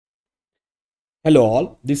Hello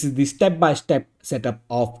all, this is the step-by-step setup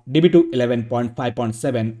of DB2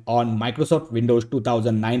 11.5.7 on Microsoft Windows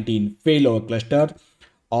 2019 failover cluster,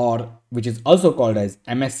 or which is also called as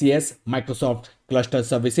MSCS, Microsoft Cluster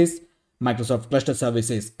Services,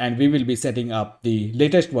 and we will be setting up the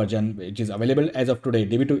latest version which is available as of today,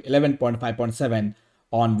 DB2 11.5.7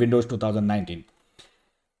 on Windows 2019.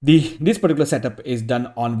 This particular setup is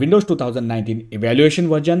done on Windows 2019 evaluation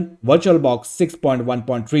version, VirtualBox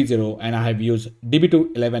 6.1.30, and I have used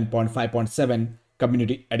DB2 11.5.7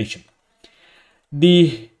 Community Edition.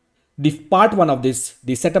 The part one of this,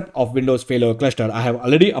 the setup of Windows failover cluster, I have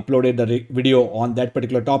already uploaded the video on that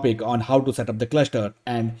particular topic on how to set up the cluster,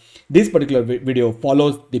 and this particular video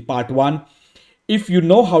follows the part one. If you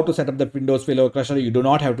know how to set up the Windows failover cluster, you do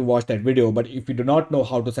not have to watch that video. But if you do not know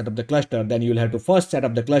how to set up the cluster, then you'll have to first set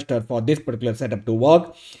up the cluster for this particular setup to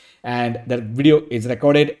work. And the video is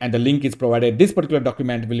recorded and the link is provided. This particular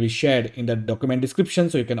document will be shared in the document description,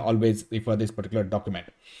 so you can always refer this particular document.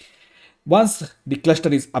 Once the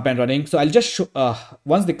cluster is up and running, so I'll just show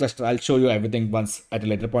I'll show you everything once at a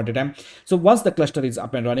later point in time. So once the cluster is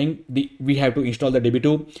up and running, we have to install the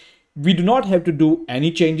DB2. We do not have to do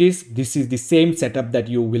any changes. This is the same setup that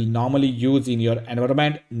you will normally use in your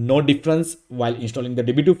environment. No difference while installing the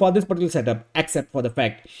DB2 for this particular setup, except for the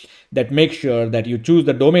fact that make sure that you choose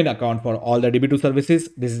the domain account for all the DB2 services.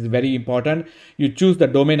 This is very important. You choose the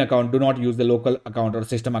domain account. Do not use the local account or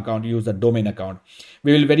system account. Use the domain account.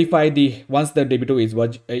 We will verify once the DB2 is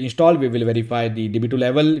installed, we will verify the DB2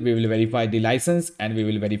 level. We will verify the license, and we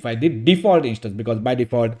will verify the default instance, because by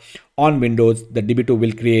default on Windows, the DB2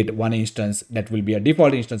 will create one instance that will be a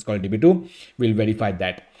default instance called DB2. We'll verify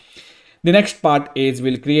that. The next part is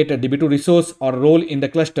we'll create a DB2 resource or role in the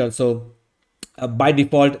cluster. So by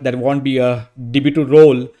default, there won't be a DB2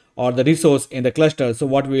 role or the resource in the cluster. So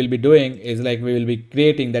what we will be doing is we will be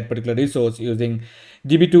creating that particular resource using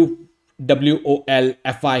DB2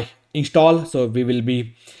 11.5 install. So we will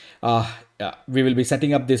be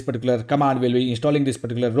setting up this particular command. We'll be installing this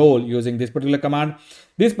particular role using this particular command.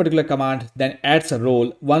 This particular command then adds a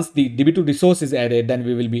role. Once the DB2 resource is added, then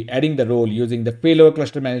we will be adding the role using the failover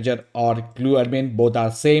cluster manager or glue admin. Both are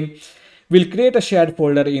same. We'll create a shared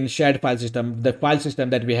folder in shared file system. The file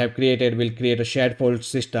system that we have created will create a shared folder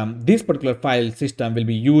system. This particular file system will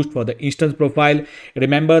be used for the instance profile.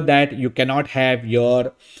 Remember that you cannot have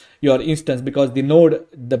your instance, because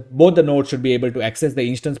both the nodes should be able to access the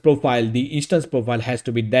instance profile. The instance profile has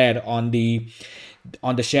to be there on the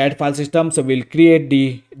shared file system. So we'll create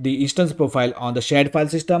the instance profile on the shared file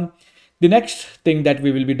system. The next thing that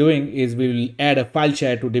we will be doing is we will add a file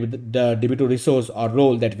share to the DB2 resource or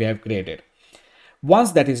role that we have created.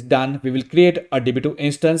 Once that is done, we will create a DB2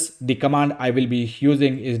 instance. The command I will be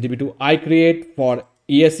using is DB2 iCreate for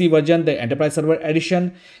ESC version, the Enterprise Server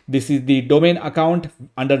Edition. This is the domain account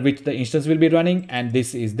under which the instance will be running, and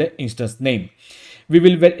this is the instance name. We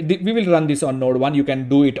will run this on node 1. You can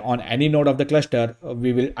do it on any node of the cluster.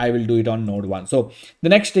 I will do it on node 1. So the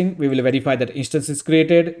next thing, we will verify that instance is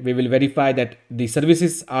created. We will verify that the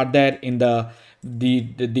services are there in the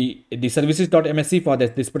services.msc for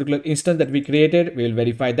this particular instance that we created. We will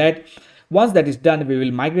verify that. Once that is done, we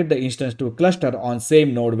will migrate the instance to a cluster on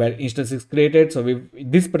same node where instance is created. So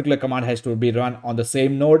this particular command has to be run on the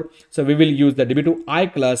same node. So we will use the DB2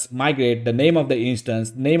 iClass migrate, the name of the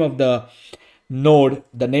instance, name of the node,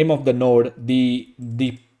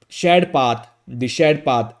 the shared path,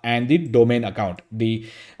 and the domain account.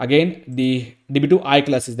 Again, the DB2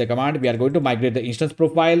 iClass is the command. We are going to migrate the instance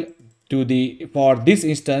profile for this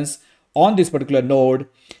instance on this particular node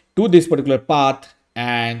to this particular path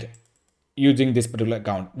and using this particular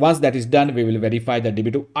account. Once that is done, we will verify the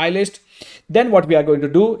DB2 iList. Then what we are going to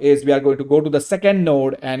do is we are going to go to the second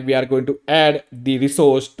node, and we are going to add the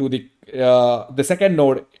resource to the second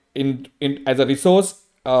node in as a resource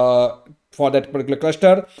for that particular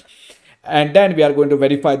cluster. And then we are going to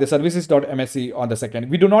verify the services.msc on the second.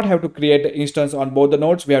 We do not have to create the instance on both the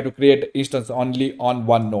nodes. We have to create the instance only on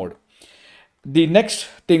one node. The next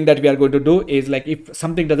thing that we are going to do is, if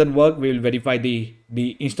something doesn't work, we will verify the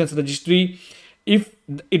instance registry. If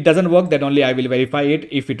it doesn't work, then only I will verify it.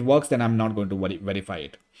 If it works, then I'm not going to verify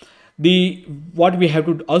it. What we have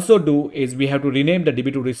to also do is we have to rename the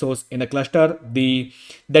DB2 resource in a cluster.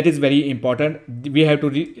 That is very important. We have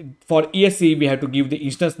to for ESC, we have to give the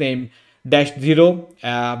instance name -0,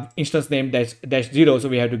 instance name -0. So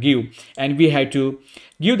we have to give, and we have to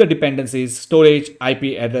give the dependencies, storage,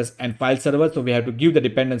 IP address, and file server. So we have to give the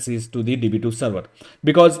dependencies to the DB2 server,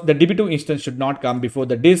 because the DB2 instance should not come before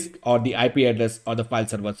the disk or the IP address or the file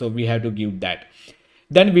server. So we have to give that.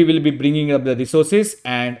 Then we will be bringing up the resources,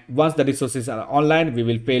 and once the resources are online, we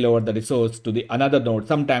will fail over the resource to the another node.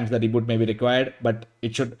 Sometimes the reboot may be required, but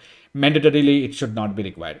it should mandatorily it should not be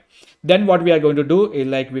required. Then what we are going to do is,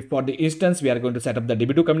 like for the instance, we are going to set up the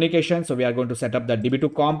DB2 communication. So we are going to set up the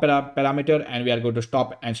DB2 com parameter, and we are going to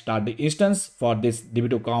stop and start the instance for this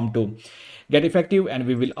DB2 com to get effective. And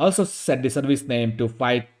we will also set the service name to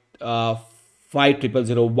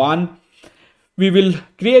 50001. We will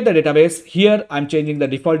create the database. Here I'm changing the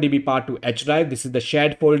default DB part to H drive. This is the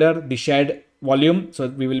shared folder, the shared volume. So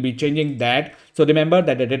we will be changing that. So remember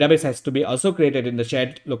that the database has to be also created in the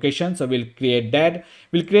shared location. So we'll create that.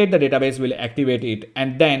 We'll create the database, we'll activate it.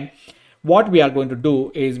 And then what we are going to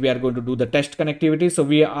do is we are going to do the test connectivity. So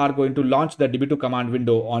we are going to launch the DB2 command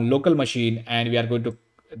window on local machine, and we are going to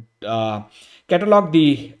catalog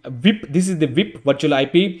the VIP. This is the VIP virtual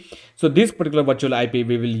IP. So this particular virtual IP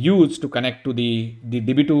we will use to connect to the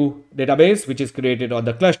DB2 database, which is created on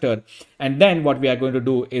the cluster. And then what we are going to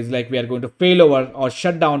do is, like, we are going to fail over or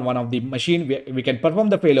shut down one of the machine. We can perform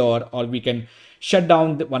the failover, or we can shut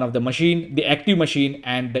down one of the machine, the active machine,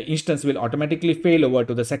 and the instance will automatically fail over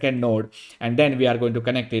to the second node. And then we are going to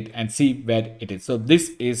connect it and see where it is. So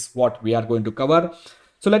this is what we are going to cover.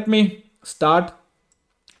 So let me start.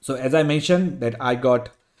 So as I mentioned that I got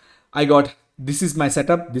this is my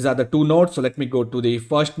setup. These are the two nodes. So let me go to the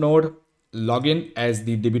first node, login as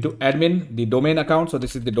the DB2 admin, the domain account. So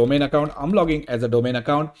this is the domain account. I'm logging as a domain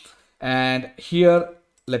account. And here,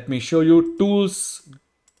 let me show you tools,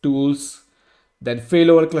 then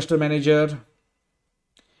failover cluster manager.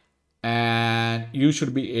 And you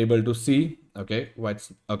should be able to see,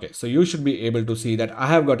 so you should be able to see that I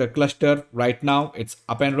have got a cluster right now. It's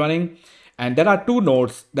up and running. And there are two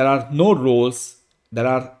nodes, there are no roles, there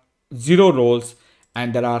are 0 roles,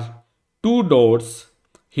 and there are two nodes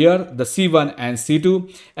here, the C1 and C2.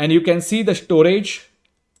 And you can see the storage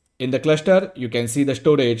in the cluster. You can see the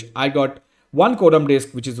storage. I got one quorum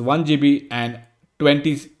disk, which is 1 GB, and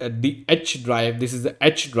 20 the H drive. This is the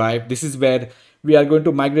H drive. This is where we are going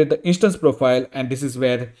to migrate the instance profile, and this is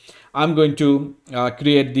where I'm going to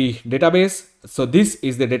create the database. So this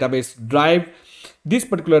is the database drive. This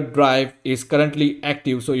particular drive is currently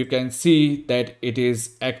active. So you can see that it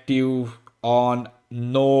is active on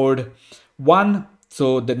node 1.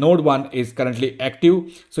 So the node 1 is currently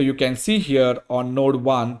active. So you can see here on node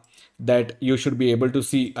 1 that you should be able to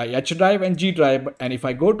see a H drive and G drive. And if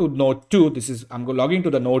I go to node 2, I'm logging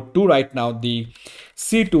to the node 2 right now, the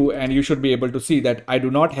C2, and you should be able to see that I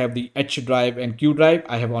do not have the H drive and Q drive.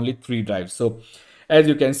 I have only 3 drives. So as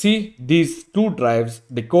you can see, these two drives,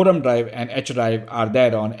 the quorum drive and H drive, are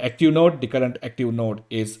there on active node. The current active node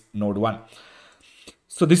is node 1.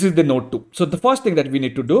 So this is the node 2. So the first thing that we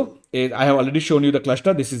need to do is, I have already shown you the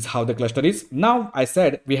cluster. This is how the cluster is. Now I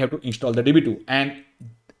said we have to install the DB2, and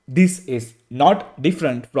this is not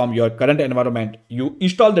different from your current environment. You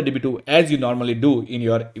install the DB2 as you normally do in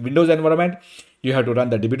your Windows environment. You have to run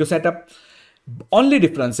the DB2 setup. Only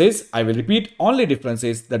difference is, I will repeat, only difference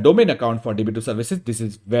is the domain account for DB2 services. This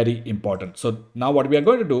is very important. So now what we are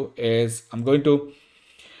going to do is, I'm going to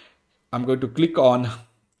click on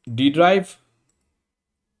D drive.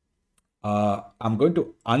 I'm going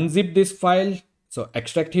to unzip this file. So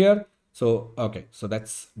extract here. So, okay, so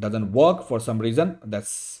that's doesn't work for some reason.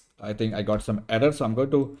 I think I got some error. So I'm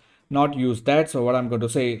going to not use that. So what I'm going to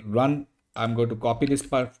say, run, I'm going to copy this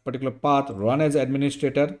particular path, run as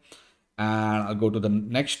administrator, and I'll go to the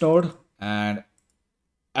next node. And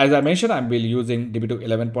as I mentioned, I'm using DB2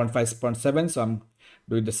 11.5.7. So I'm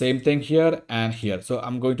doing the same thing here and here. So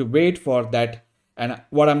I'm going to wait for that. And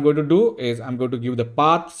what I'm going to do is, I'm going to give the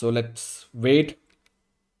path. So let's wait.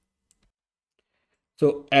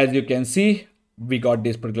 So as you can see, we got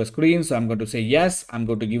this particular screen. So I'm going to say yes. I'm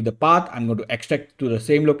going to give the path. I'm going to extract to the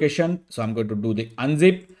same location. So I'm going to do the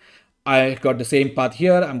unzip. I got the same path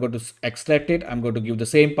here. I'm going to extract it. I'm going to give the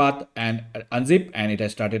same path and unzip, and it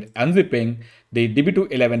has started unzipping the DB2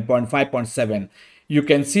 11.5.7. You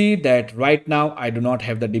can see that right now I do not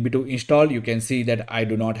have the DB2 installed. You can see that I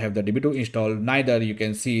do not have the DB2 installed. Neither you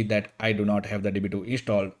can see that I do not have the DB2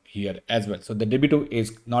 installed here as well. So the DB2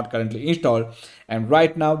 is not currently installed, and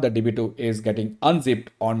right now the DB2 is getting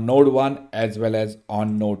unzipped on node 1 as well as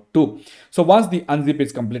on node 2. So once the unzip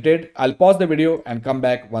is completed, I'll pause the video and come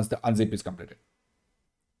back once the unzip is completed.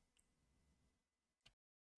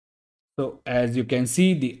 So as you can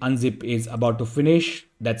see, the unzip is about to finish.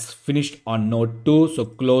 That's finished on node 2. So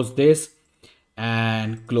close this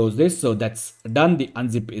and close this. So that's done. The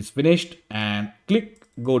unzip is finished, and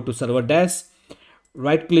go to server dash,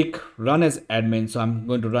 right click, run as admin. So I'm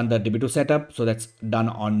going to run the DB2 setup. So that's done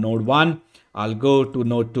on node 1. I'll go to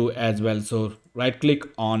node 2 as well. So right click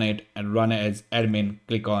on it and run as admin,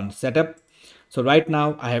 click on setup. So right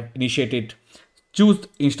now I have initiated choose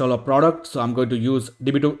installer product. So I'm going to use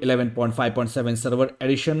DB2 11.5.7 server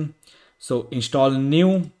edition. So install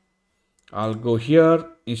new, I'll go here,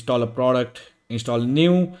 install a product, install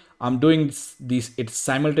new. I'm doing this it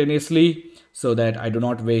simultaneously so that I do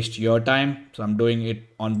not waste your time. So I'm doing it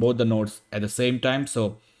on both the nodes at the same time.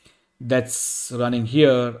 So that's running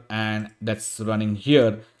here and that's running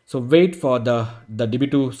here. So wait for the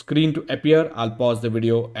DB2 screen to appear. I'll pause the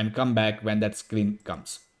video and come back when that screen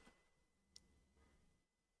comes.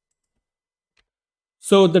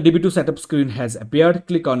 So the DB2 setup screen has appeared.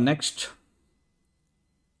 Click on next.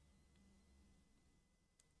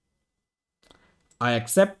 I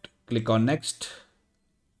accept, click on next.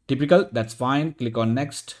 Typical, that's fine. Click on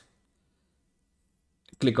next.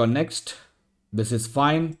 Click on next. This is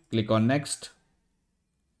fine. Click on next.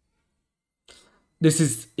 This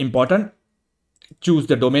is important. Choose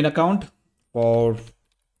the domain account for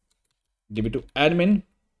DB2 admin.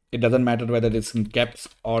 It doesn't matter whether it's in caps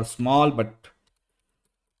or small, but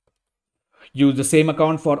use the same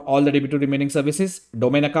account for all the DB2 remaining services.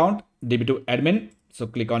 Domain account, DB2 admin. So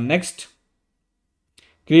click on next.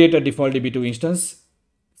 Create a default DB2 instance,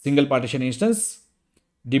 single partition instance,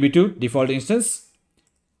 DB2 default instance.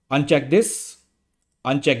 Uncheck this,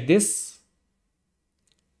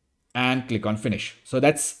 and click on finish. So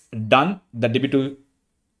that's done. The DB2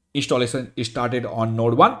 installation is started on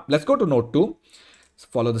node 1. Let's go to node 2. So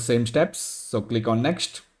follow the same steps. So click on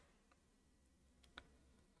next.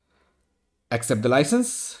 Accept the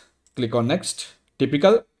license. Click on next.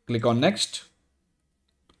 Typical. Click on next.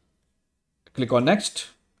 Click on next.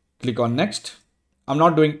 Click on next. I'm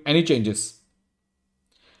not doing any changes.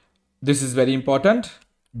 This is very important.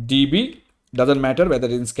 DB doesn't matter whether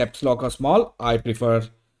it's caps lock or small. I prefer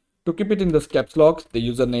to keep it in the caps lock. The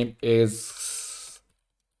username is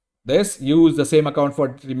this. Use the same account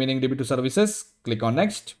for remaining DB2 services. Click on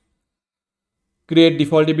next. Create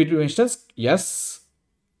default DB2 instance. Yes.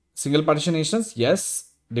 Single partition instance.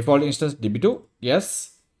 Yes. Default instance DB2.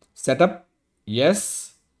 Yes. Setup.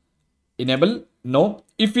 Yes. Enable. No.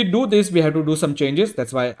 If we do this, we have to do some changes.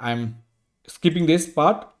 That's why I'm skipping this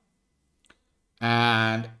part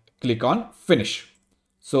and click on finish.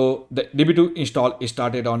 So the DB2 install is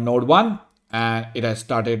started on node 1 and it has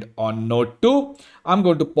started on node 2. I'm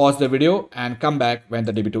going to pause the video and come back when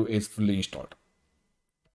the DB2 is fully installed.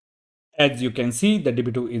 As you can see, the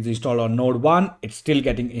DB2 is installed on node 1. It's still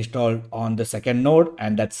getting installed on the second node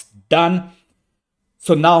and that's done.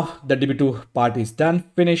 So now the DB2 part is done.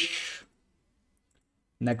 Finish.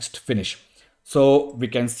 Next, finish. So we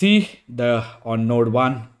can see on node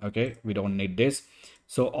 1, okay, we don't need this.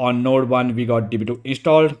 So on node 1, we got DB2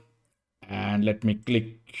 installed and let me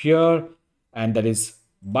click here and that is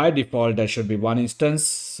by default, there should be one instance.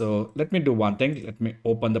 So let me do one thing. Let me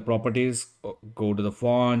open the properties, go to the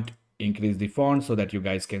font, increase the font so that you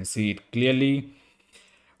guys can see it clearly.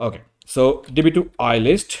 Okay, so DB2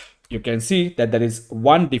 iList, you can see that there is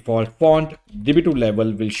one default font. DB2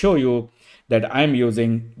 level will show you that I'm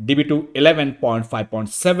using DB2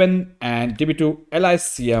 11.5.7 and DB2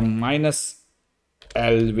 LICM-L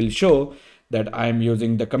will show that I'm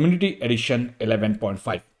using the community edition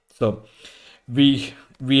 11.5. So we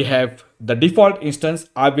have the default instance.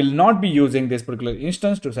 I will not be using this particular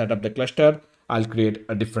instance to set up the cluster. I'll create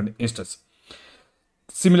a different instance.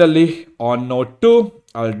 Similarly, on node 2,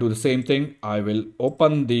 I'll do the same thing. I will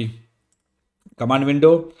open the command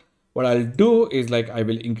window. What I'll do is like I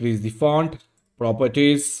will increase the font,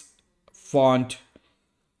 properties, font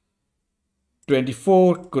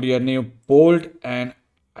 24, Courier name bold, and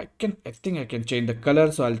I think I can change the color.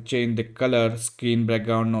 So I'll change the color screen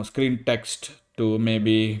background, no screen text to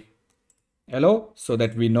maybe yellow so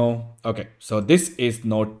that we know. Okay, so this is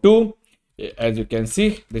node 2. As you can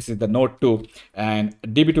see, this is the node 2 and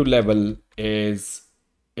DB2 level is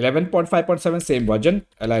 11.5.7, same version,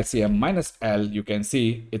 LICM-L. You can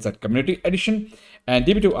see it's a community edition and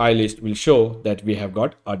DB2 iList will show that we have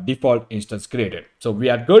got a default instance created. So we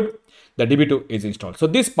are good. The DB2 is installed. So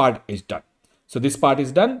this part is done. So this part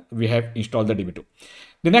is done. We have installed the DB2.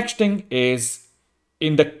 The next thing is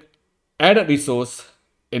in the add a resource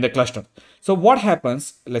in the cluster. So what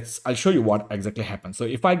happens? I'll show you what exactly happens. So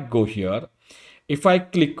if I go here, if I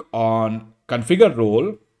click on configure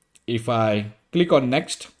role, if I click on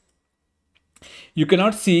next, you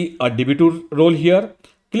cannot see a DB2 role here.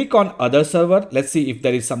 Click on other server. Let's see if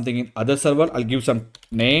there is something in other server. I'll give some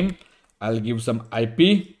name. I'll give some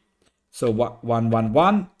IP. So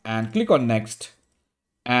 111 and click on next.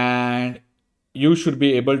 And you should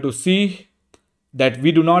be able to see that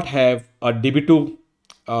we do not have a DB2,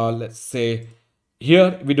 let's say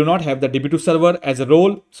here we do not have the DB2 server as a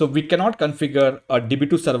role, so we cannot configure a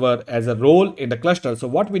DB2 server as a role in the cluster. So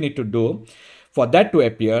what we need to do for that to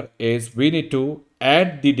appear is we need to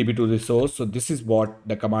add the DB2 resource. So this is what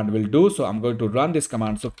the command will do. So I'm going to run this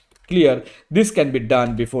command. So clear, this can be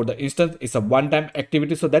done before the instance. It's a one-time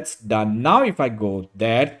activity, so that's done. Now if I go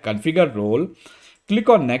there, configure role, click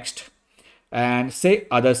on next and say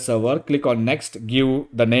other server, click on next, give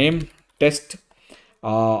the name test,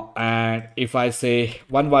 and if I say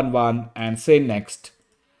 111 and say next,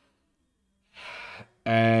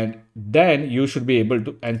 and then you should be able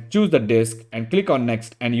to and choose the disk and click on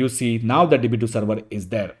next, and you see now the DB2 server is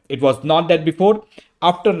there. It was not that before.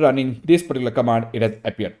 After running this particular command, it has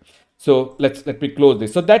appeared. So let me close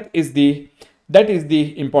this. So that is the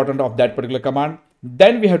important of that particular command.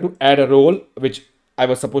 Then we have to add a role, which I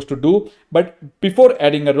was supposed to do. But before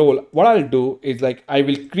adding a role, what I'll do is like I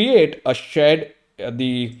will create a shared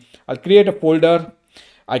I'll create a folder.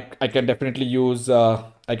 I can definitely use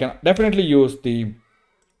I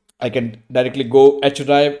can directly go H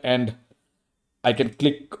drive and I can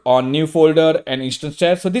click on new folder and instance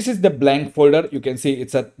share. So this is the blank folder. You can see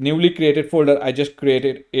it's a newly created folder. I just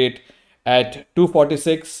created it at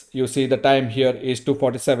 2:46. You see the time here is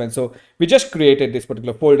 2:47. So we just created this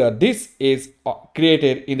particular folder. This is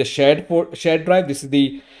created in the shared drive. This is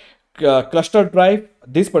the cluster drive.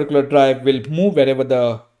 This particular drive will move wherever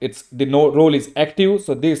the role is active.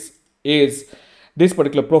 So this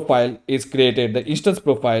particular profile is created. The instance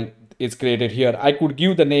profile is created here. I could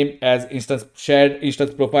give the name as shared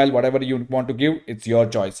instance profile, whatever you want to give, it's your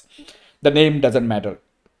choice. The name doesn't matter.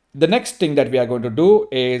 The next thing that we are going to do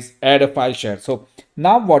is add a file share. So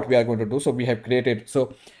now what we are going to do, so we have created,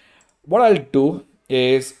 so what I'll do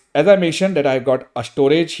is, as I mentioned that I've got a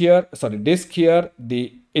storage here, sorry, disk here,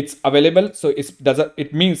 it's available. So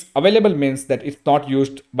it means available means that it's not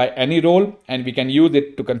used by any role, and we can use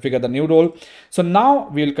it to configure the new role. So now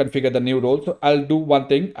we'll configure the new role. So I'll do one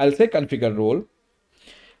thing. I'll say configure role,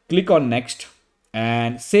 click on next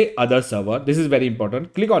and say other server. This is very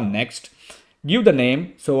important. Click on next, give the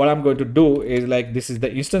name. So what I'm going to do is like, this is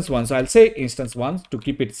the instance one. So I'll say instance one to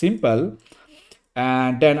keep it simple.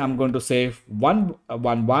 And then I'm going to say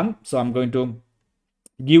 111. So I'm going to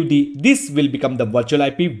give this will become the virtual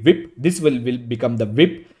IP VIP. This will become the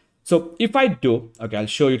VIP. So if I do, okay, I'll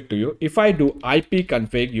show it to you. If I do IP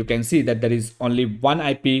config, you can see that there is only one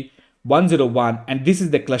IP 101, and this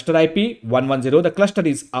is the cluster IP 110. The cluster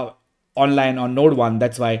is online on node 1.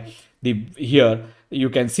 That's why here you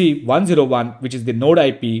can see 101, which is the node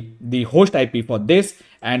IP, the host IP for this,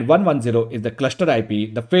 and 110 is the cluster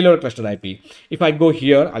IP, the failure cluster IP. If I go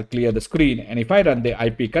here, I'll clear the screen, and if I run the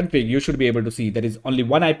IP config, you should be able to see there is only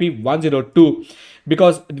one IP 102,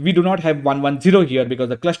 because we do not have 110 here because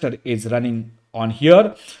the cluster is running on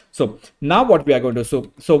here. So now what we are going to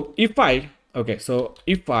so if I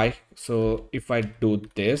do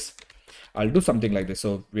this, I'll do something like this.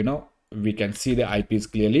 So we can see the IPs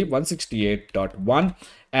clearly, 168.1,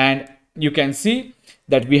 and you can see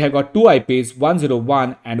that we have got two IPs,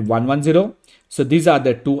 101 and 110. So these are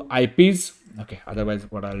the two IPs. Okay, otherwise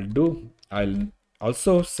what I'll do, I'll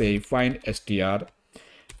also say find str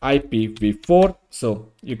IPv4.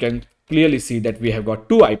 So you can clearly see that we have got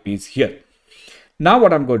two IPs here. Now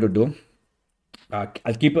what I'm going to do, I'll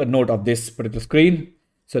keep a note of this particular screen.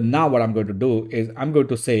 So now what I'm going to do is I'm going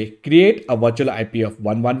to say create a virtual IP of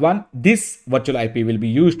 111. This virtual IP will be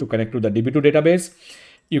used to connect to the DB2 database.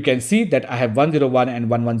 You can see that I have 101 and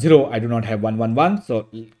 110. I do not have 111. So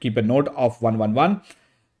keep a note of 111.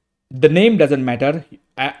 The name doesn't matter.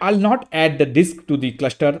 I'll not add the disk to the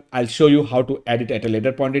cluster. I'll show you how to add it at a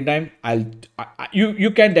later point in time. You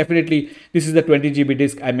can definitely, this is the 20 GB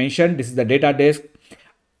disk I mentioned. This is the data disk.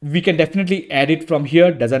 We can definitely add it from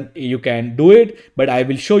here. You can do it, but I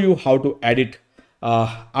will show you how to add it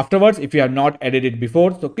afterwards if you have not added it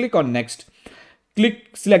before. So click on next,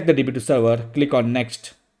 select the DB2 server, click on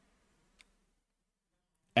next,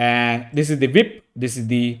 and this is the VIP, this is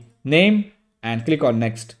the name, and click on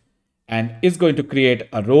next, and it's going to create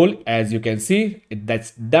a role. As you can see,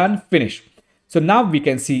 that's done, finish. So now we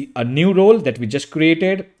can see a new role that we just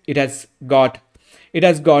created. It has got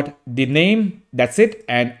the name, that's it,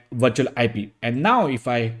 and virtual IP. And now if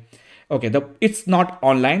it's not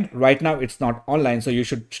online right now, it's not online, so you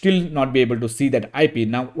should still not be able to see that IP.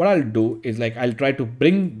 Now what I'll do is like I'll try to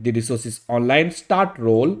bring the resources online, start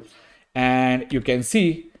role, and you can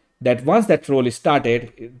see that once that role is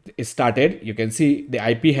started, you can see the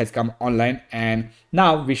IP has come online. And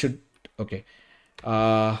now we should, okay,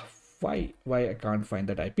 why I can't find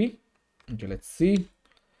that IP. Okay, let's see.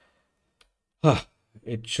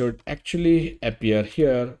 It should actually appear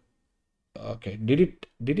here. Okay, did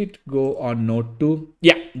it go on node 2?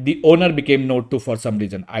 Yeah, the owner became node 2 for some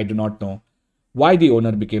reason. I do not know why the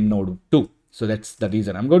owner became node 2. So that's the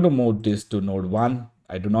reason. I'm going to move this to node 1.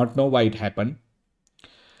 I do not know why it happened.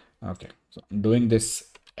 Okay, so I'm doing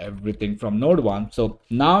this everything from node 1. So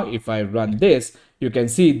now if I run this, you can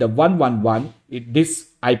see the 111, this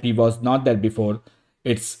IP was not there before.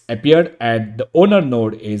 It's appeared and the owner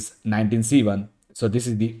node is 19C1. So this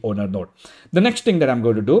is the owner node. The next thing that I'm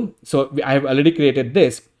going to do, so I have already created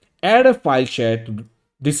this, add a file share to,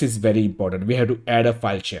 this is very important. We have to add a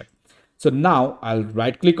file share. So now I'll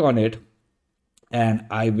right click on it and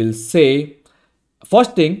I will say,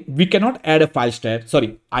 first thing, we cannot add a file share.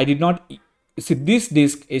 Sorry, I did not see this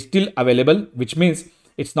disk is still available, which means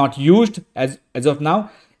it's not used as of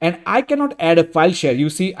now. And I cannot add a file share. You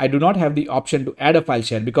see, I do not have the option to add a file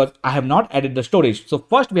share because I have not added the storage. So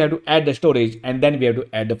first we have to add the storage and then we have to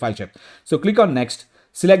add the file share. So click on next,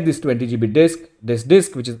 select this 20 GB disk, this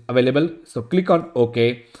disk which is available. So click on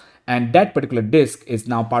OK. And that particular disk is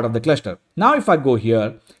now part of the cluster. Now if I go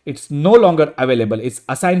here, it's no longer available. It's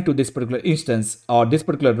assigned to this particular instance or this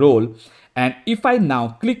particular role. And if I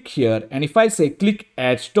now click here and if I say click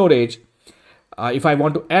add storage, if I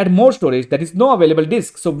want to add more storage, there is no available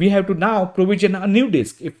disk. So we have to now provision a new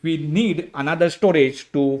disk. If we need another storage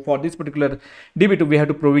for this particular DB2, we have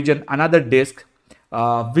to provision another disk,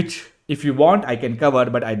 which if you want, I can cover,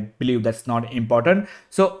 but I believe that's not important.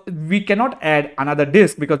 So we cannot add another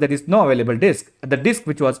disk because there is no available disk. The disk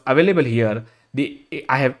which was available here,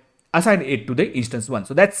 I have assigned it to the instance 1.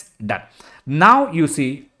 So that's done. Now you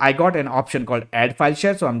see, I got an option called add file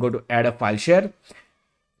share. So I'm going to add a file share.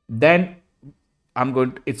 Then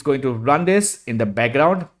it's going to run this in the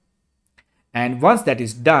background. And once that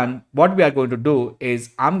is done, what we are going to do is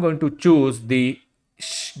I'm going to choose the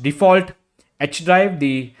default H drive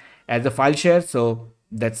as a file share. So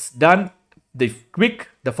that's done. The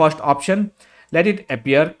first option, let it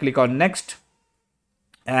appear, click on next.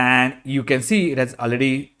 And you can see it has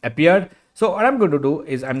already appeared. So what I'm going to do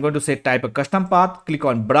is I'm going to say type a custom path, click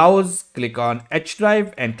on browse, click on H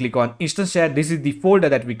drive and click on instance share. This is the folder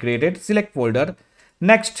that we created. Select folder,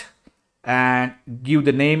 next, and give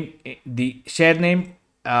the name, the share name.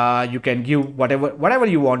 You can give whatever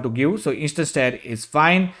you want to give. So instance share is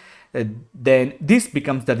fine. Then this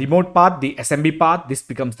becomes the remote path, the SMB path. This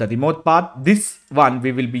becomes the remote path. This one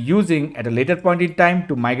we will be using at a later point in time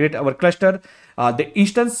to migrate our cluster, the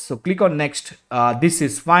instance. So click on next. This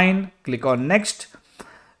is fine. Click on next.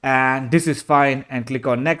 And this is fine. And click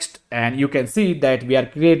on next. And you can see that we are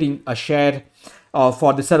creating a share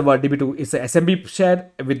for the server. DB2 is a SMB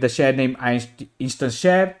share with the share name instance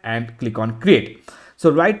share, and click on create.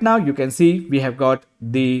 So right now you can see we have got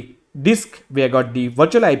the disk, we have got the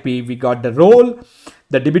virtual IP, we got the role,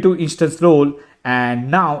 the DB2 instance role, and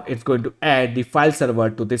now it's going to add the file server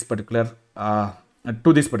to this particular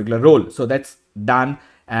role. So that's done,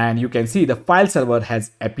 and you can see the file server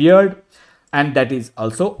has appeared, and that is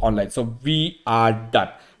also online. So we are done.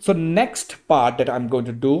 So next part that I'm going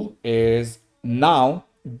to do is, now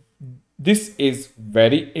this is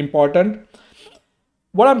very important.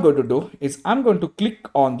 What I'm going to do is I'm going to click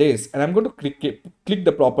on this and I'm going to click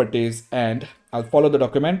the properties, and I'll follow the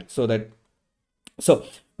document so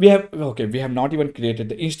we have not even created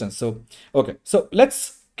the instance. So so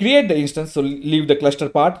let's create the instance. So leave the cluster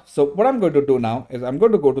part. So what I'm going to do now is I'm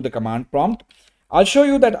going to go to the command prompt. I'll show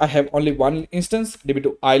you that I have only one instance,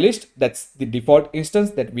 DB2 ilist. That's the default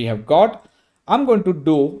instance that we have got. I'm going to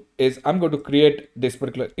do is I'm going to create this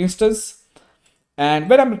particular instance. And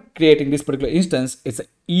when I'm creating this particular instance, it's a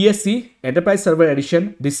ESC, Enterprise Server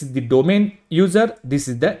Edition. This is the domain user. This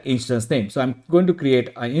is the instance name. So I'm going to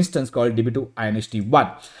create an instance called DB2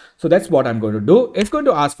 inst1. So that's what I'm going to do. It's going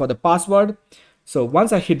to ask for the password. So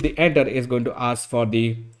once I hit the enter, it's going to ask for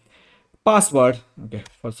the password.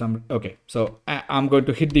 So I'm going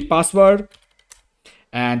to hit the password,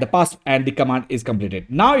 and the command is completed.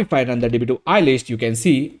 Now if I run the DB2 ilist, you can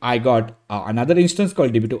see I got another instance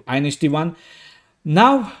called DB2 inst1.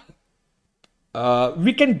 Now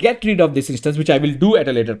we can get rid of this instance, which I will do at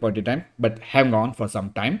a later point in time, but hang on for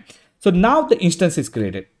some time. So now the instance is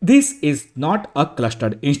created. This is not a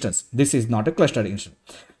clustered instance. This is not a clustered instance.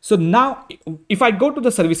 So now if I go to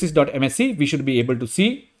the services.msc, we should be able to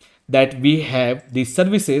see that we have the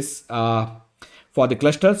services for the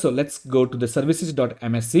cluster. So let's go to the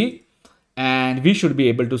services.msc, and we should be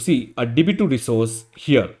able to see a DB2 resource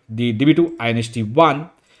here, the DB2 inst1.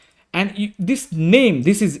 And this name,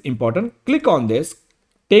 this is important. Click on this,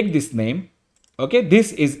 take this name. Okay,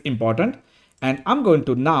 this is important. And I'm going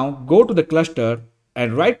to now go to the cluster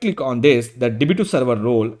and right click on this, the DB2 server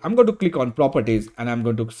role. I'm going to click on properties and I'm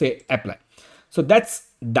going to say apply. So that's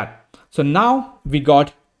done. So now we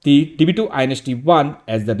got the DB2 INST1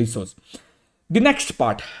 as the resource. The next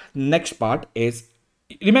part is,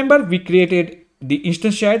 remember we created the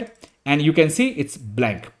instance shared and you can see it's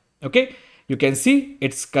blank. Okay, you can see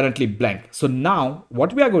it's currently blank. So now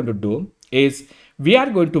what we are going to do is we are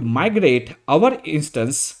going to migrate our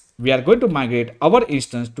instance. We are going to migrate our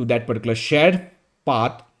instance to that particular shared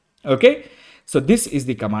path. Okay, so this is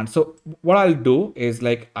the command. So what I'll do is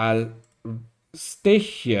like I'll stay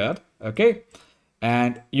here. Okay,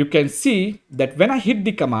 and you can see that when I hit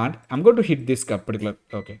the command, I'm going to hit this particular,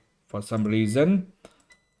 okay, for some reason.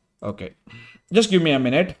 Okay, just give me a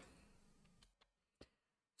minute.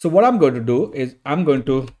 So what I'm going to do is I'm going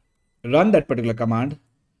to run that particular command.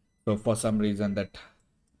 So for some reason that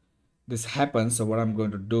this happens, so what I'm going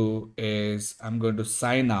to do is I'm going to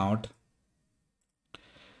sign out.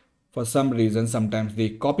 For some reason, sometimes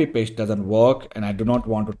the copy paste doesn't work and I do not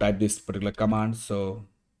want to type this particular command. So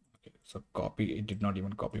so copy, it did not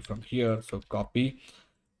even copy from here. So copy,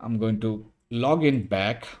 I'm going to log in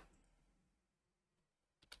back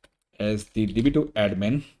as the DB2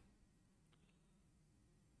 admin.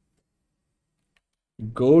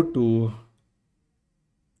 Go to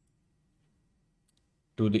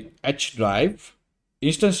the H drive,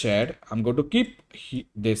 instance shared. I'm going to keep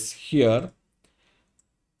this here.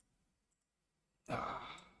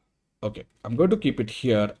 Okay, I'm going to keep it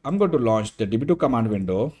here. I'm going to launch the DB2 command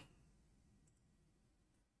window.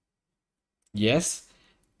 Yes,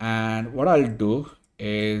 and what I'll do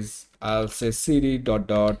is I'll say cd ...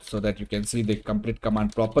 so that you can see the complete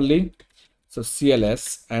command properly. So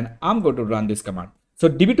cls, and I'm going to run this command. So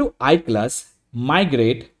DB2 iclass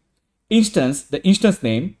migrate instance, the instance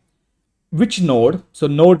name, which node. So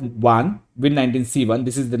node 1 win19c1,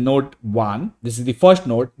 this is the node 1, this is the first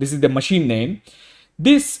node, this is the machine name,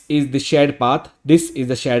 this is the shared path, this is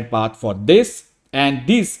the shared path for this, and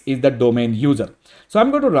this is the domain user. So I'm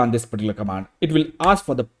going to run this particular command. It will ask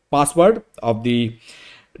for the password of the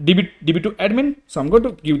DB2 admin. So I'm going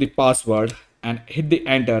to give the password and hit the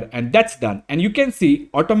enter, and that's done. And you can see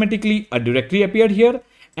automatically a directory appeared here.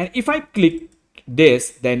 And if I click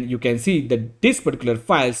this, then you can see that this particular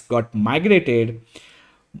files got migrated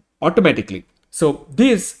automatically. So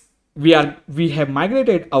this we have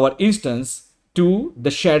migrated our instance to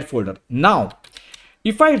the shared folder. Now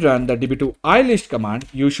if I run the db2 ilist command,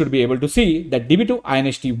 you should be able to see that db2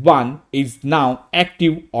 inst1 is now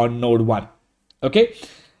active on node 1. Okay,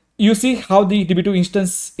 you see how the db2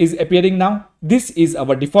 instance is appearing now. This is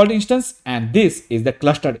our default instance and this is the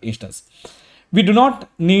clustered instance. We do not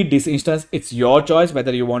need this instance. It's your choice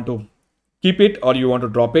whether you want to keep it or you want to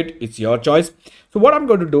drop it. It's your choice. So what I'm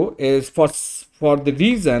going to do is for the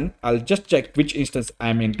reason, I'll just check which instance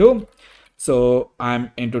I'm into. So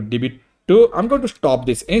I'm into db2. I'm going to stop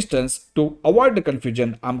this instance. To avoid the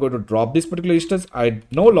confusion, I'm going to drop this particular instance. I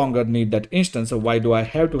no longer need that instance. So why do I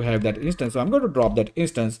have to have that instance? So I'm going to drop that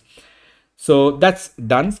instance. So that's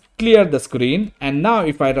done. Clear the screen. And now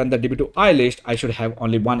if I run the db2 ilist, I should have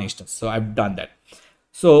only one instance. So I've done that.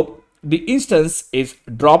 So the instance is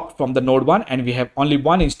dropped from the node 1 and we have only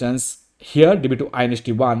one instance here, db2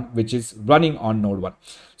 inst1, which is running on node 1.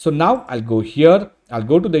 So now I'll go here. I'll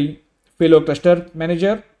go to the failure cluster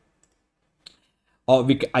manager, or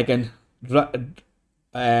I can run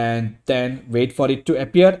and then wait for it to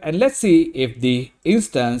appear. And let's see if the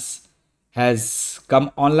instance has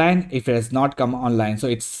come online. If it has not come online, so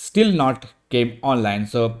it's still not came online.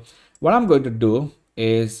 So what I'm going to do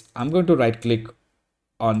is I'm going to right click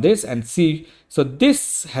on this and see. So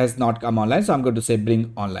this has not come online. So I'm going to say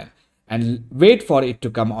bring online and wait for it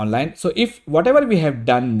to come online. So if whatever we have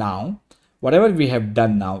done now,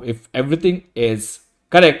 if everything is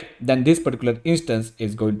correct, then this particular instance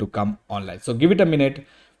is going to come online. So give it a minute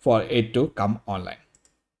for it to come online.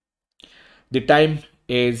 The time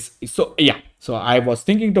is, so yeah, so I was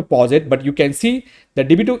thinking to pause it, but you can see the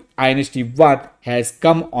db2 inst1 has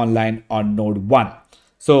come online on node 1.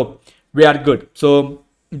 So we are good. So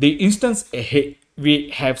the instance we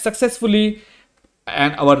have successfully,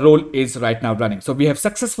 and our role is right now running. So we have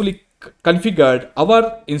successfully configured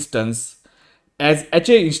our instance as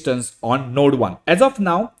HA instance on node 1. As of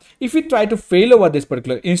now, if we try to fail over this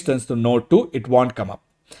particular instance to node 2, it won't come up.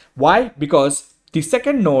 Why? Because the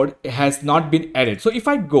second node has not been added. So if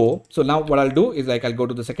I go, so now what I'll do is like I'll go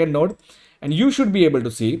to the second node and you should be able to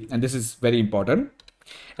see, and this is very important.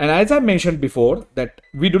 And as I mentioned before, that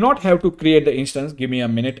we do not have to create the instance. Give me a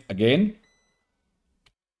minute again.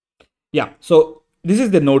 Yeah, so this is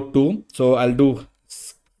the node 2. So I'll do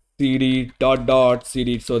cd dot dot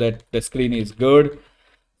cd so that the screen is good.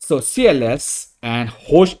 So CLS and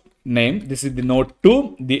host name, this is the node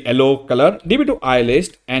 2, the yellow color, DB2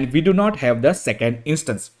 list, and we do not have the second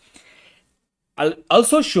instance. I'll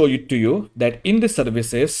also show it to you that in the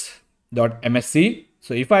services.msc,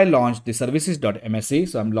 so if I launch the services.msc,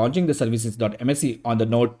 so I'm launching the services.msc on the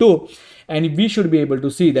node 2, and we should be able to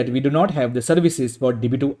see that we do not have the services for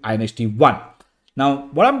DB2 inst1. Now,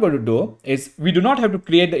 what I'm going to do is we do not have to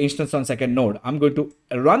create the instance on second node. I'm going to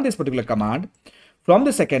run this particular command from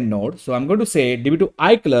the second node. So I'm going to say DB2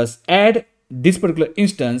 iclass add this particular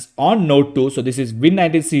instance on node 2. So this is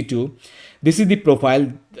win19c2. This is the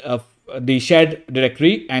profile of the shared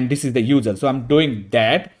directory, and this is the user. So I'm doing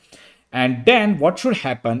that. And then what should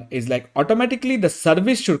happen is like automatically the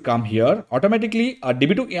service should come here. Automatically a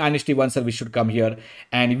DB2 inst1 service should come here,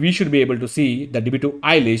 and we should be able to see the DB2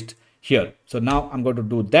 list here. So now I'm going to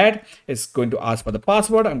do that. It's going to ask for the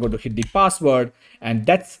password. I'm going to hit the password, and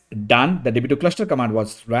that's done. The DB2 cluster command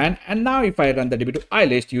was ran. And now if I run the DB2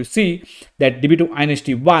 list, you see that DB2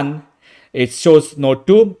 inst1, it shows node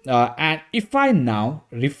 2. And if I now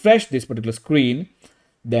refresh this particular screen,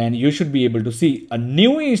 then you should be able to see a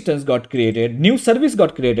new instance got created, new service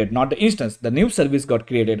got created, not the instance, the new service got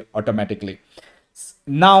created automatically.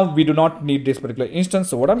 Now we do not need this particular instance.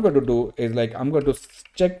 So what I'm going to do is like I'm going to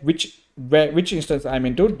check which instance I'm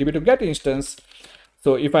into, DB2 get instance.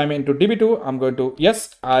 So if I'm into DB2, I'm going to,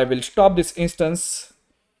 yes, I will stop this instance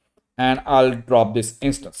and I'll drop this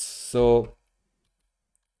instance. So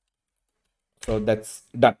that's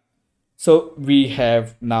done. So we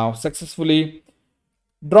have now successfully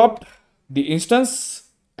dropped the instance,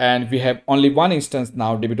 and we have only one instance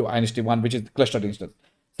now, DB2 inst1, which is the clustered instance.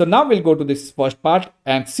 So now we'll go to this first part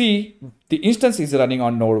and see the instance is running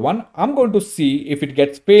on node 1. I'm going to see if it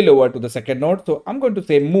gets failover to the second node. So I'm going to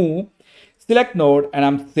say move, select node, and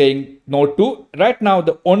I'm saying node 2. Right now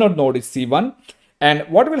the owner node is C1. And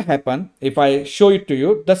what will happen if I show it to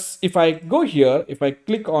you? Thus, if I go here, if I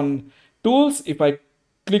click on tools, if I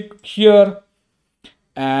click here,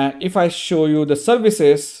 and if I show you the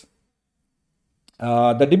services,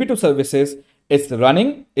 the DB2 services, it's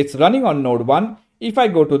running on node 1. If I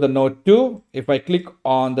go to the node 2, if I click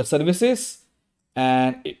on the services,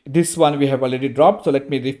 and this one we have already dropped. So let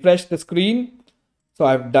me refresh the screen. So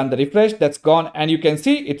I've done the refresh, that's gone. And you can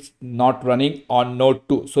see it's not running on node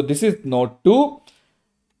 2. So this is node 2.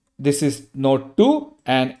 This is node 2,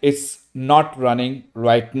 and it's not running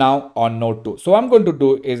right now on node 2. So what I'm going to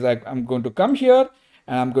do is like I'm going to come here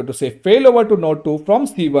and I'm going to say failover to node 2 from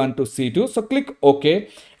C1 to C2. So click OK.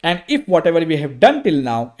 And if whatever we have done till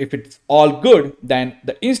now, if it's all good, then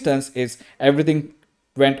the instance is everything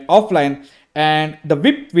went offline, and the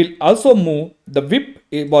VIP will also move. The VIP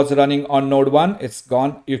was running on node 1. It's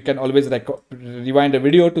gone. You can always rewind the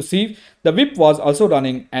video to see the VIP was also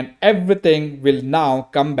running, and everything will now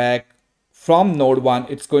come back from node 1.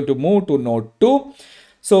 It's going to move to node 2.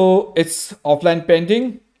 So it's offline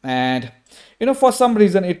pending, and for some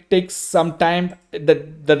reason it takes some time.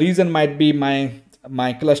 The reason might be my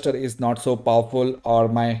cluster is not so powerful, or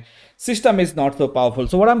my system is not so powerful.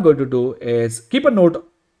 So what I'm going to do is keep a note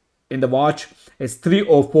in the watch. It's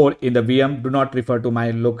 304 in the VM. Do not refer to my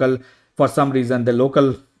local. For some reason the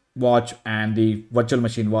local watch and the virtual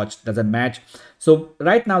machine watch doesn't match. So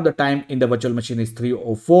right now the time in the virtual machine is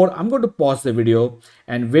 304. I'm going to pause the video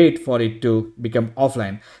and wait for it to become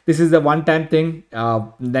offline. This is a one-time thing.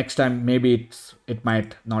 Next time maybe it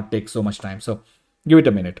might not take so much time. So give it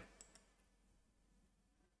a minute.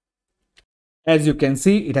 As you can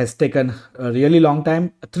see, it has taken a really long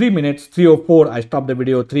time. 3 minutes, 304. I stopped the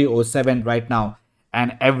video, 307 right now,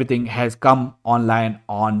 and everything has come online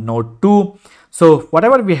on node 2. So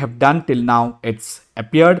whatever we have done till now, it's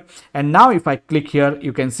appeared. And now if I click here,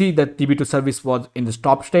 you can see that DB2 service was in the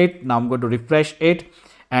stop state. Now I'm going to refresh it,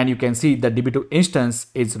 and you can see the DB2 instance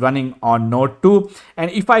is running on node 2.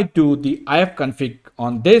 And if I do the ifconfig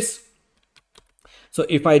on this, so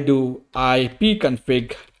if I do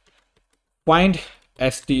ipconfig find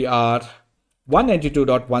str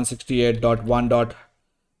 192.168.1.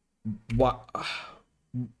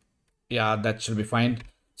 Yeah, that should be fine.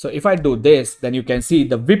 So if I do this, then you can see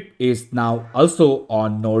the VIP is now also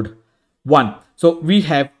on node 1. So we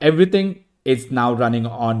have everything is now running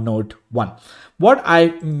on node 1. What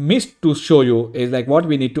I missed to show you is like what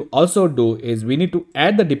we need to also do is we need to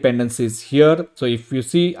add the dependencies here. So if you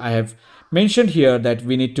see, I have mentioned here that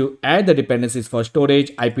we need to add the dependencies for storage,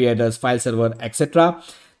 IP address, file server, etc.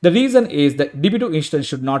 The reason is that DB2 instance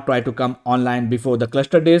should not try to come online before the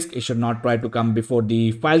cluster disk. It should not try to come before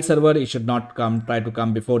the file server. It should not try to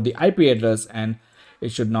come before the IP address, and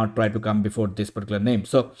it should not try to come before this particular name.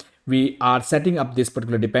 So we are setting up this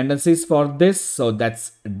particular dependencies for this. So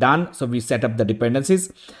that's done. So we set up the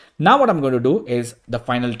dependencies. Now what I'm going to do is the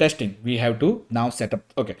final testing. We have to now set up.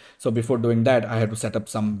 Okay, so before doing that, I have to set up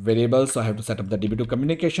some variables. So I have to set up the DB2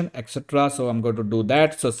 communication, etc. So I'm going to do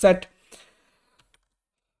that. So set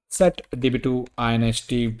db2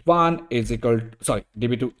 inst1 is equal to, sorry,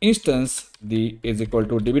 db2 instance is equal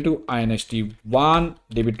to db2 inst1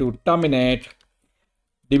 db2 terminate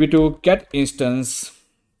db2 get instance.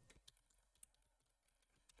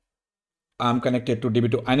 I'm connected to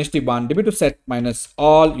db2 inst1 db2 set minus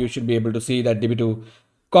all. You should be able to see that db2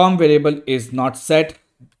 com variable is not set.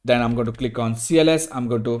 Then I'm going to click on cls. I'm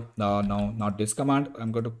going to no, not this command.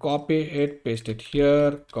 I'm going to copy it, paste it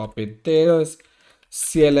here, copy this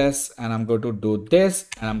cls, and I'm going to do this,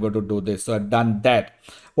 and I'm going to do this. So I've done that.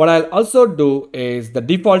 What I'll also do is the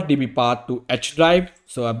default db path to h drive.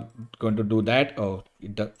 So I'm going to do that. Oh,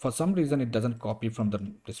 for some reason it doesn't copy from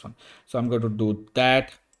this one. So I'm going to do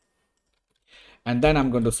that, and then I'm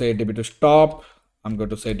going to say db2 stop. I'm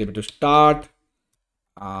going to say db2 start.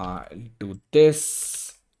 I'll do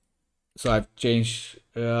this. So I've changed.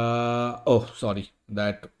 Oh, sorry.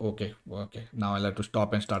 That okay. Now I'll have to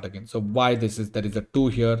stop and start again. So why this is, there is a 2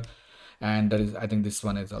 here, and there is, I think this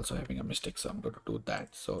one is also having a mistake. So I'm going to do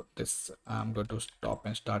that. So this, I'm going to stop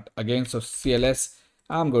and start again. So cls,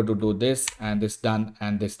 I'm going to do this, and this done,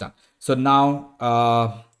 and this done. So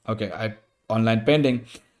now okay, I online pending.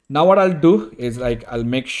 Now what I'll do is, like, I'll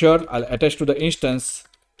make sure I'll attach to the instance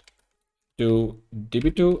to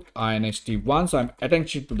db2 inst1. So I'm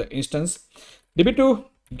attaching to the instance db2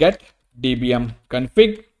 get dbm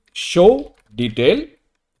config show detail,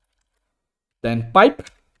 then pipe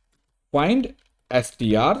find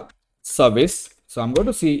str service. So I'm going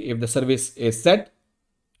to see if the service is set,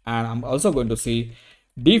 and I'm also going to see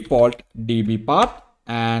default db path,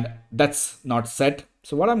 and that's not set.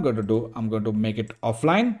 So what I'm going to do, I'm going to make it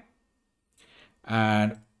offline,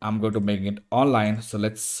 and I'm going to make it online. So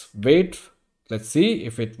let's wait. Let's see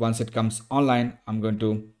if it, once it comes online, I'm going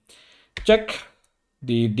to check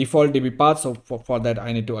the default db path. So for that,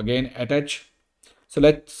 I need to again attach. So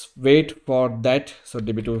let's wait for that. So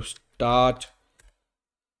db2 start.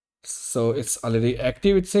 So it's already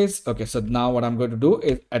active, it says. Okay, so now what I'm going to do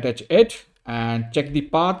is attach it and check the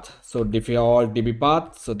path. So default db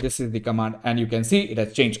path. So this is the command, and you can see it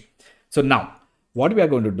has changed. So now what we are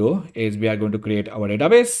going to do is we are going to create our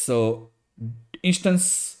database. So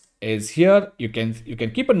instance is here. You can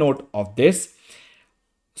keep a note of this.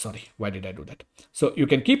 Sorry, why did I do that? So you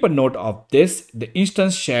can keep a note of this, the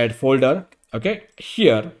instance shared folder. Okay,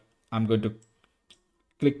 here I'm going to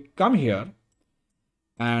come here,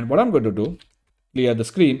 and what I'm going to do, clear the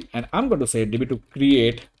screen, and I'm going to say db2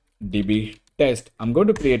 create db test. I'm going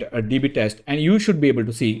to create a db test, and you should be able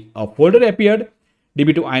to see a folder appeared,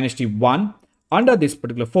 db2 inst1, under this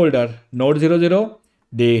particular folder, node 00,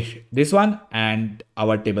 this one, and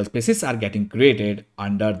our table spaces are getting created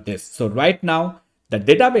under this. So right now the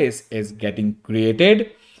database is getting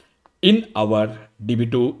created in our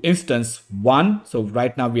db2 instance 1. So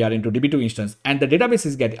right now we are into db2 instance, and the database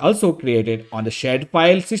is getting also created on the shared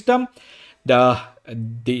file system, the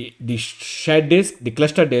shared disk, the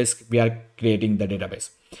cluster disk. We are creating the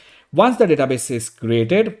database. Once the database is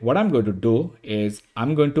created, what I'm going to do is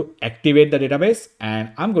I'm going to activate the database,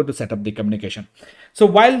 and I'm going to set up the communication. So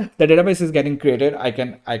while the database is getting created, I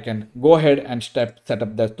can go ahead and set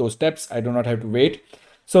up those steps. I do not have to wait.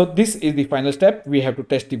 So this is the final step. We have to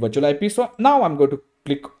test the virtual IP. So now I'm going to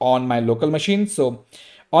click on my local machine. So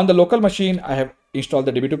on the local machine, I have installed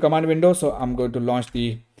the db2 command window. So I'm going to launch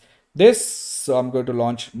this. So I'm going to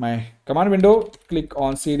launch my command window, click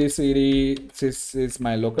on cd. This is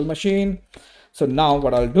my local machine. So now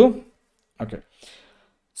what I'll do, okay,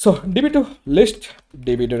 so db2 list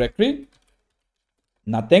db directory,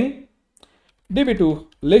 nothing, db2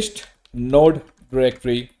 list node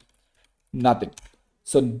directory, nothing.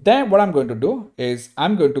 So then what I'm going to do is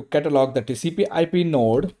I'm going to catalog the TCP IP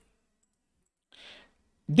node.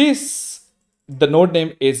 The node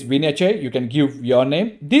name is WinHA. You can give your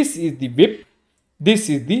name. This is the VIP. This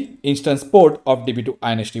is the instance port of db2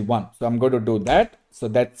 inst1. So I'm going to do that. So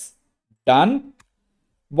that's done.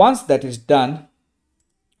 Once that is done,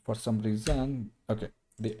 for some reason, okay,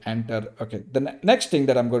 the enter. Okay, the next thing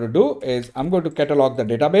that I'm going to do is I'm going to catalog the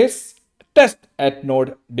database test at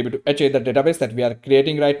node db2ha, the database that we are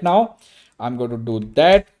creating right now. I'm going to do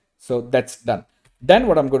that. So that's done. Then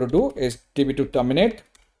what I'm going to do is db2 terminate.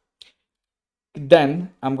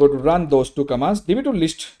 Then I'm going to run those two commands, db2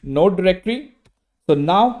 list node directory. So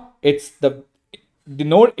now it's the the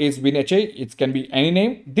node is WinHA. It can be any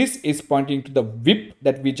name. This is pointing to the VIP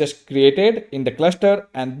that we just created in the cluster,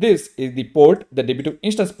 and this is the port, the DB2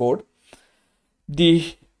 instance port.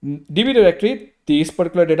 The DB directory, this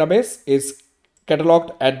particular database is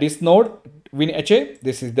cataloged at this node WinHA.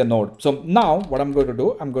 This is the node. So now what I'm going to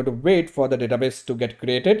do, I'm going to wait for the database to get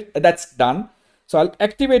created. That's done. So I'll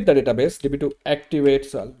activate the database, DB2 activate.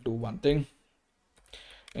 So I'll do one thing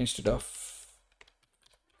instead of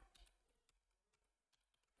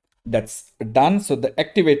that's done. So the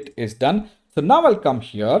activate is done. So now I'll come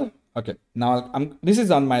here. Okay, now this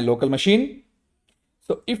is on my local machine.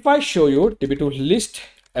 So if I show you DB2 list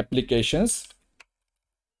applications,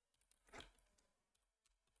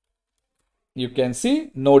 you can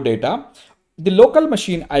see no data. The local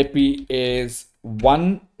machine IP is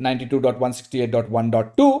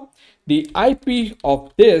 192.168.1.2. The IP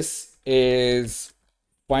of this is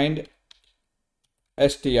find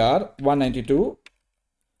str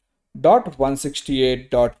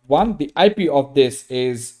 192.168.1. The IP of this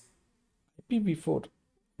is IPv4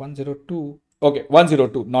 102. Okay,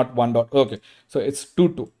 102, not 1. Okay, so it's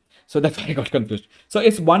 22. So that's why I got confused. So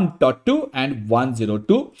it's 1.2 and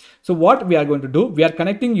 102. So what we are going to do, we are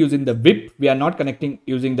connecting using the VIP. We are not connecting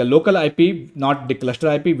using the local IP, not the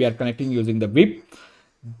cluster IP. We are connecting using the VIP.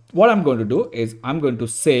 What I'm going to do is I'm going to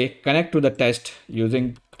say connect to the test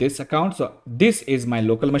using this account. So this is my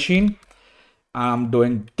local machine. I'm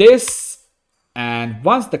doing this, and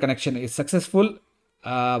once the connection is successful,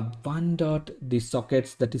 the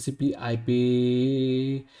sockets, the TCP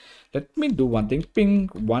IP. Let me do one thing. Ping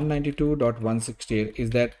 192.168.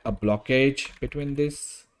 Is that a blockage between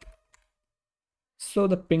this? So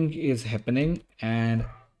the ping is happening, and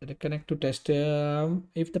connect to test.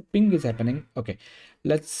 If the ping is happening, okay,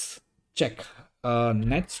 let's check.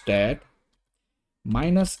 Netstat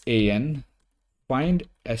 -an find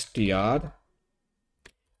str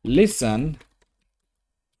listen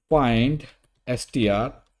find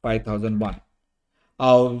str 5001.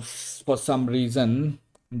 For some reason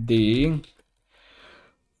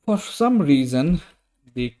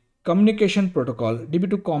the communication protocol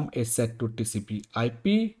db2com is set to TCP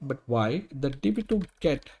IP, but why the db2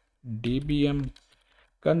 get dbm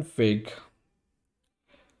config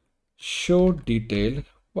show detail,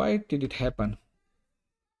 why did it happen?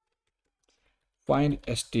 Find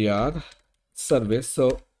str service.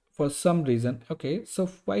 So for some reason, okay, so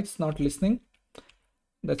why it's not listening?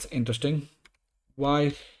 That's interesting.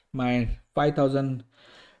 Why my 5000,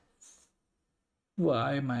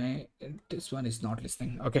 why my this one is not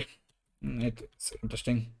listening? Okay, it's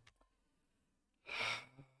interesting.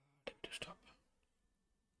 Stop.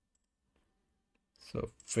 So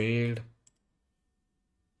failed.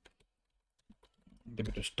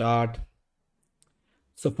 Give to start.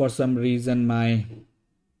 So for some reason my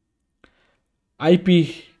IP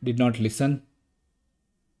did not listen.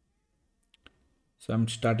 So I'm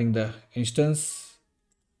starting the instance.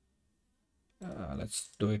 Let's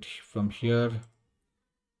do it from here.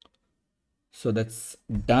 So that's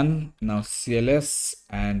done. Now CLS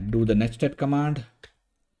and do the netstat command.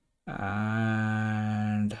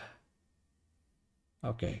 And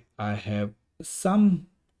okay, I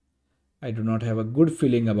do not have a good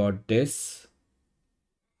feeling about this.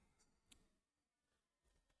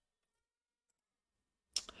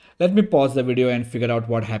 Let me pause the video and figure out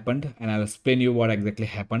what happened, and I'll explain you what exactly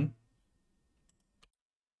happened.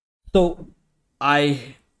 So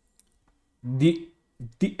the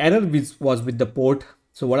error was with the port.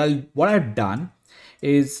 So what I've done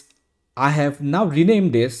is I have now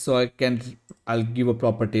renamed this, so I'll give a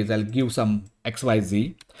properties, I'll give some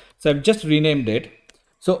XYZ. So I've just renamed it.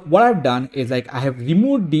 So what I've done is like I have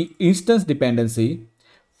removed the instance dependency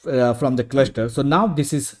from the cluster. So now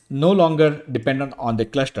this is no longer dependent on the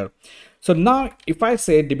cluster. So now if I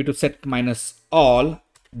say db2 set -all,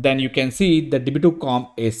 then you can see the db2com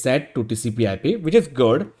is set to TCP IP, which is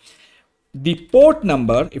good. The port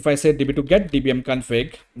number, if I say db2 get dbm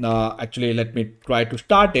config, actually let me try to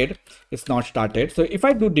start it. It's not started. So if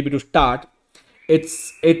I do db2 start, it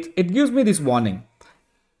gives me this warning.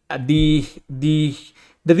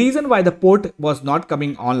 The reason why the port was not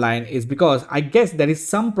coming online is because I guess there is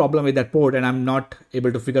some problem with that port and I'm not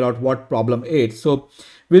able to figure out what problem it is. So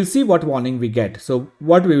we'll see what warning we get. So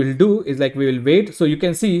what we will do is like we will wait. So you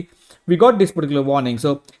can see we got this particular warning.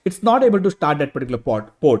 So it's not able to start that particular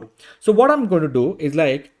port. So what I'm going to do is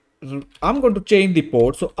like I'm going to change the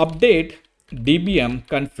port. So update dbm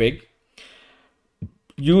config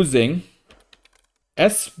using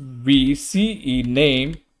svce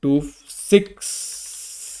name to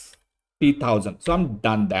 60,000. So I'm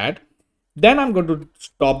done that. Then I'm going to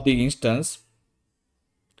stop the instance.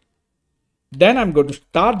 Then I'm going to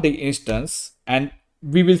start the instance and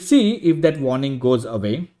we will see if that warning goes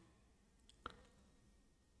away.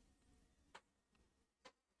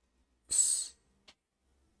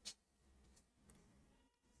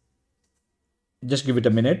 Just give it a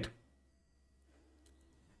minute.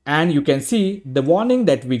 And you can see the warning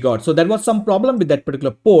that we got. So there was some problem with that particular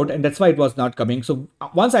port and that's why it was not coming. So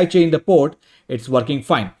once I change the port, it's working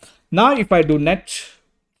fine. Now if I do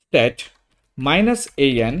netstat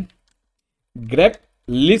 -an grep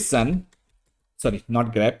listen, sorry,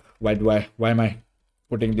 not grep. Why am I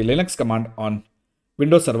putting the Linux command on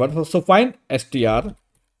Windows server? So find str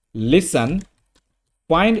listen,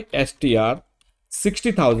 find str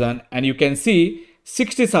 60,000 and you can see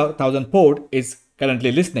 60,000 port is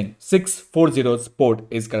currently listening. 640 port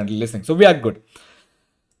is currently listening. So we are good.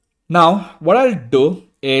 Now what I'll do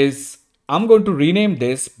is I'm going to rename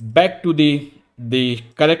this back to the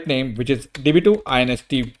correct name, which is DB2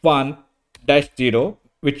 1-0,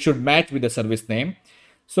 which should match with the service name.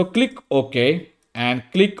 So click OK and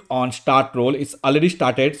click on start role. It's already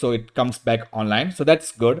started, so it comes back online. So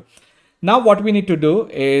that's good. Now what we need to do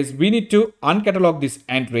is we need to uncatalog these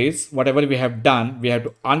entries. Whatever we have done, we have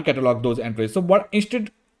to uncatalog those entries. So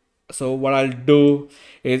what I'll do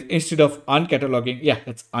is instead of uncataloguing, yeah,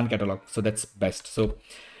 let's uncatalog. So that's best. So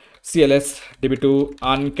cls db2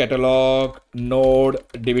 uncatalog node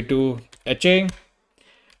db2 ha,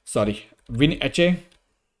 sorry, win ha,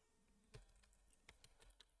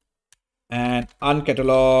 and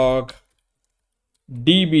uncatalog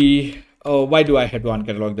db. Oh, why do I have to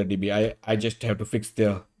uncatalog the db? I just have to fix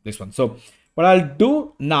this one. So what I'll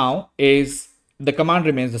do now is the command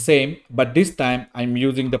remains the same, but this time I'm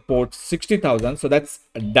using the port 60,000. So that's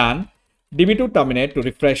done. db2 terminate to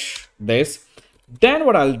refresh this. Then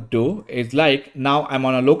what I'll do is, like, now I'm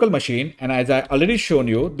on a local machine, and as I already shown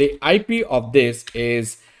you, the IP of this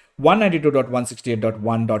is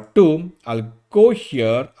 192.168.1.2. I'll go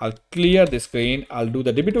here, I'll clear the screen, I'll do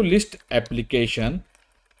the db2 list application.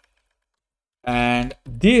 And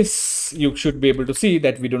this, you should be able to see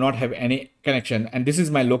that we do not have any connection. And this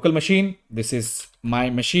is my local machine. This is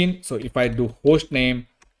my machine. So if I do host name,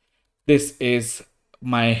 this is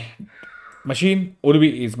my machine.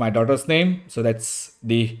 Urbi is my daughter's name. So that's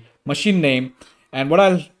the machine name. And what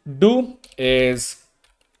I'll do is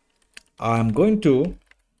I'm going to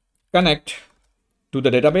connect to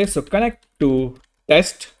the database. So connect to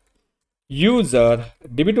test user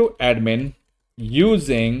db2 admin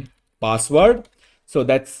using password. So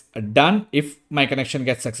that's done. If my connection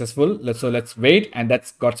gets successful, let's wait, and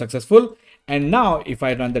that's got successful. And now if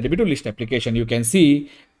I run the db2 list application, you can see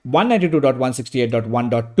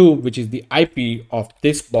 192.168.1.2, which is the IP of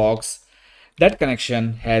this box. That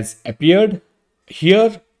connection has appeared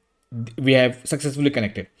here. We have successfully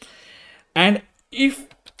connected. And if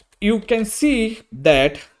you can see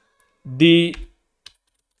that when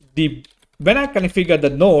I configure the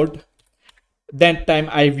node, that time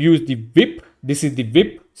I've used the VIP. This is the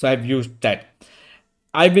VIP, so I've used that.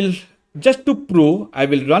 I will, just to prove, I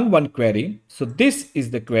will run one query. So this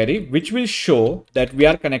is the query which will show that we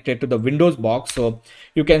are connected to the Windows box. So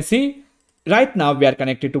you can see right now we are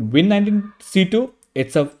connected to Win19C2.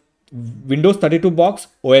 It's a Windows 32 box,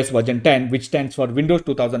 OS version 10, which stands for Windows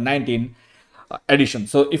 2019 edition.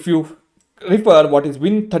 So if you refer what is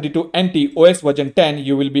Win32NT OS version 10,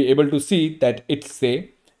 you will be able to see that it's a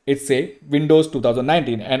Windows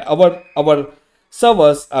 2019, and our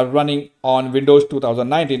servers are running on Windows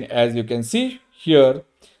 2019, as you can see here.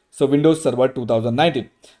 So Windows Server 2019.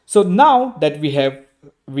 So now that we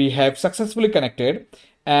have successfully connected,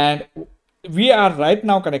 and we are right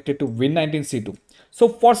now connected to Win19C2. So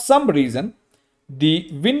for some reason, the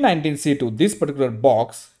Win19C2, this particular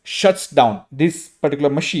box, shuts down this particular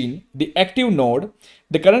machine, the active node.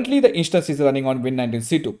 Currently the instance is running on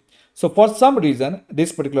Win19C2. So for some reason,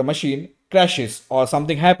 this particular machine crashes or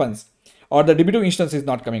something happens, or the DB2 instance is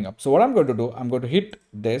not coming up. So what I'm going to do, I'm going to hit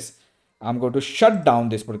this. I'm going to shut down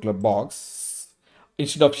this particular box.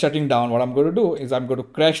 Instead of shutting down, what I'm going to do is I'm going to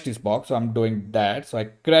crash this box. So I'm doing that. So I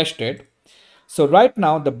crashed it. So right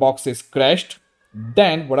now the box is crashed.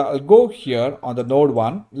 Then what I'll go here on the node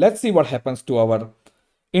 1. Let's see what happens to our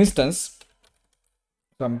instance.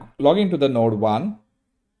 So I'm logging to the node 1.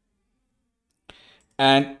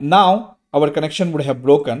 And now our connection would have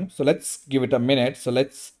broken. So let's give it a minute. So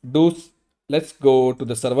let's go to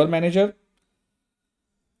the server manager.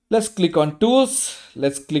 Let's click on tools.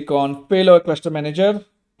 Let's click on failover cluster manager.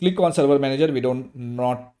 Click on server manager. We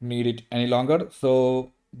not need it any longer.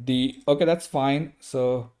 So okay, that's fine.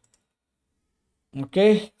 So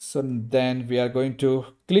okay, so then we are going to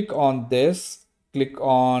click on this, click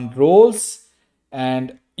on roles,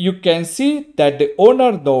 and you can see that the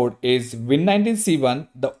owner node is Win19C1.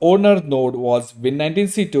 The owner node was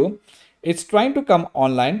Win19C2. It's trying to come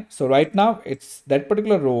online. So right now it's that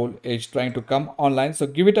particular role is trying to come online. So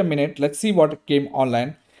give it a minute. Let's see what came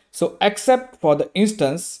online. So except for the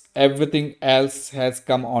instance, everything else has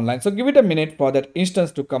come online. So give it a minute for that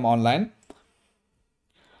instance to come online.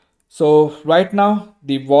 So right now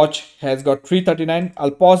the watch has got 339.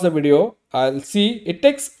 I'll pause the video. I'll see it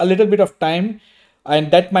takes a little bit of time,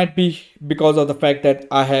 and that might be because of the fact that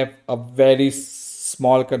I have a very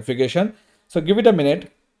small configuration. So give it a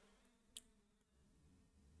minute.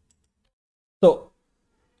 So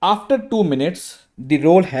after 2 minutes, the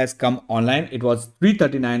role has come online. It was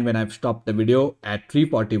 339 when I've stopped the video. At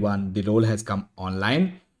 341, the role has come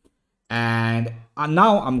online. And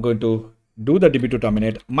now I'm going to do the DB2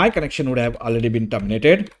 terminate. My connection would have already been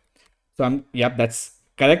terminated. So yep, that's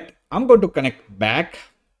correct. I'm going to connect back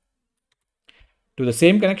to the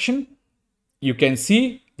same connection. You can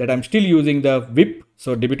see that I'm still using the VIP.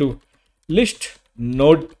 So DB2 list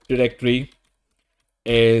node directory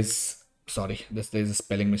is, sorry, there's a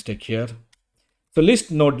spelling mistake here. So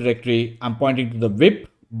list node directory, I'm pointing to the VIP,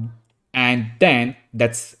 and then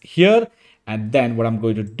that's here. And then what I'm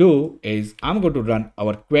going to do is I'm going to run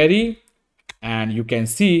our query, and you can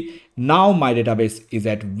see now my database is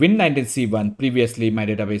at Win19C1. Previously my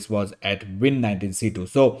database was at Win19C2.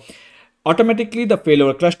 So automatically the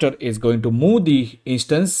failover cluster is going to move the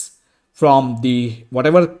instance from the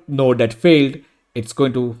whatever node that failed. It's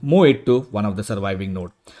going to move it to one of the surviving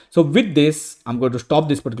node. So with this, I'm going to stop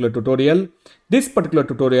this particular tutorial. This particular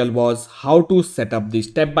tutorial was how to set up the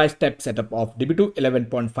step-by-step setup of DB2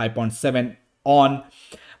 11.5.7 on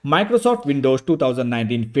Microsoft Windows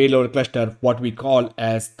 2019 failover cluster, what we call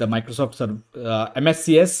as the Microsoft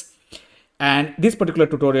MSCS. And this particular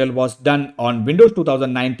tutorial was done on Windows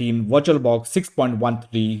 2019 VirtualBox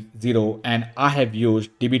 6.130, and I have used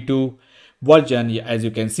DB2 version. As you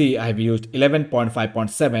can see, I have used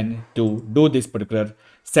 11.5.7 to do this particular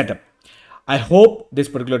setup. I hope this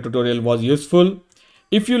particular tutorial was useful.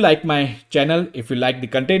 If you like my channel, if you like the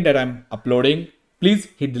content that I'm uploading, please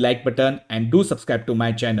hit the like button and do subscribe to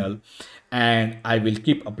my channel, and I will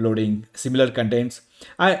keep uploading similar contents.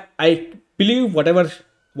 I believe whatever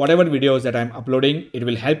videos that I'm uploading, it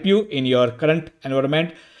will help you in your current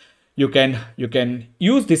environment. You can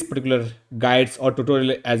use this particular guides or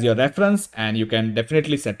tutorial as your reference, and you can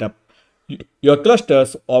definitely set up your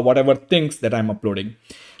clusters or whatever things that I'm uploading.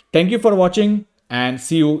 Thank you for watching, and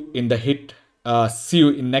see you in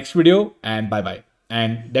next video, and bye bye,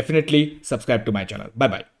 and definitely subscribe to my channel. Bye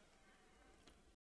bye.